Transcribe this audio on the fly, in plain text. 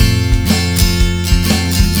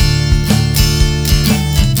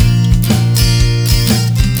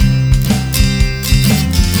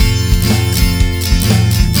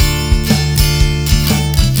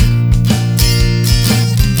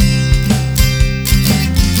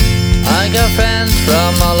friends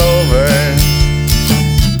from all over.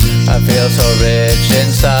 I feel so rich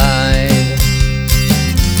inside,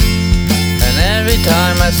 and every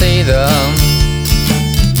time I see them,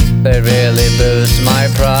 they really boost my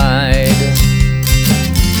pride.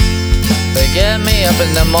 They get me up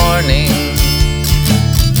in the morning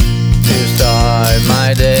to start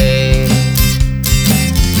my day,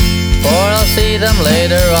 or I'll see them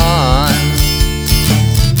later on,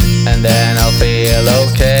 and then I'll feel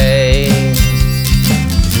okay.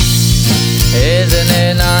 Isn't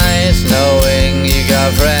it nice knowing you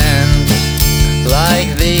got friends like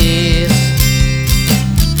these,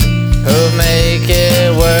 who make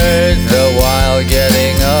it worth the while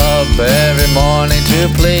getting up every morning to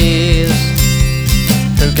please,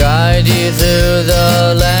 who guide you through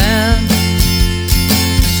the land,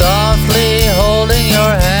 softly holding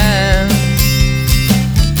your hand.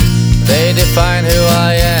 They define who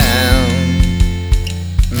I am,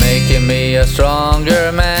 making me a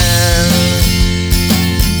stronger man.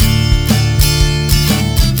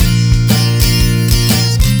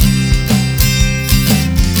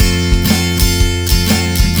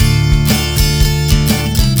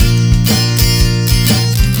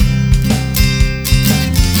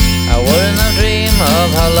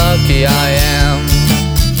 Of how lucky I am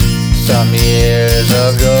some years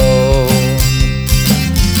ago.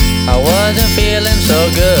 I wasn't feeling so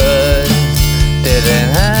good,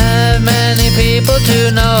 didn't have many people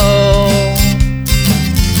to know.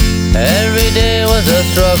 Every day was a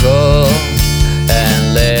struggle,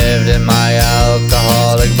 and lived in my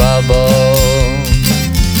alcoholic bubble.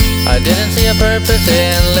 I didn't see a purpose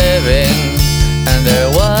in living, and there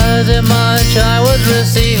wasn't much I was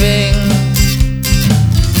receiving.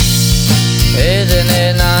 Isn't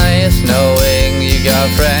it nice knowing you got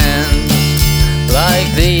friends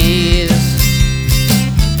like these,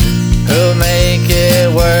 who make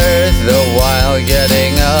it worth the while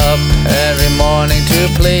getting up every morning to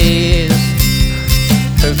please,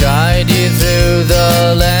 who guide you through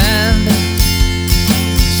the land,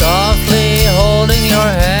 softly holding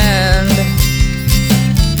your hand.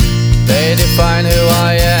 They define who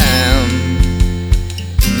I am,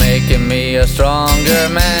 making me a stronger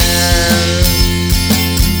man.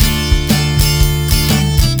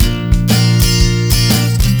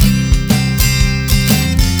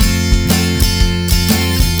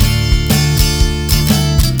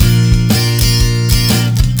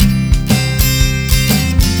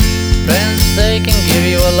 They can give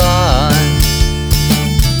you a lot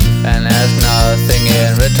and ask nothing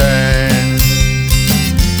in return,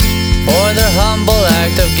 for their humble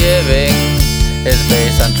act of giving is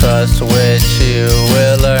based on trust which you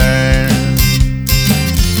will earn.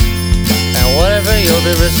 And whatever you'll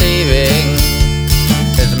be receiving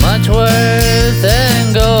is much worth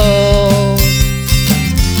than gold.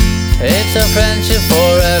 It's a friendship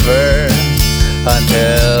forever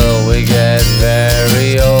until we get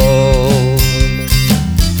very old.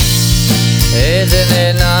 Isn't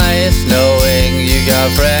it nice knowing you got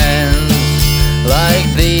friends like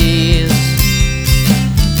these,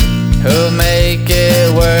 who make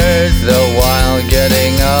it worth the while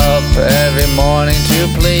getting up every morning to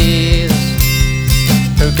please,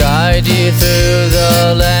 who guide you through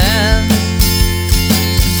the land,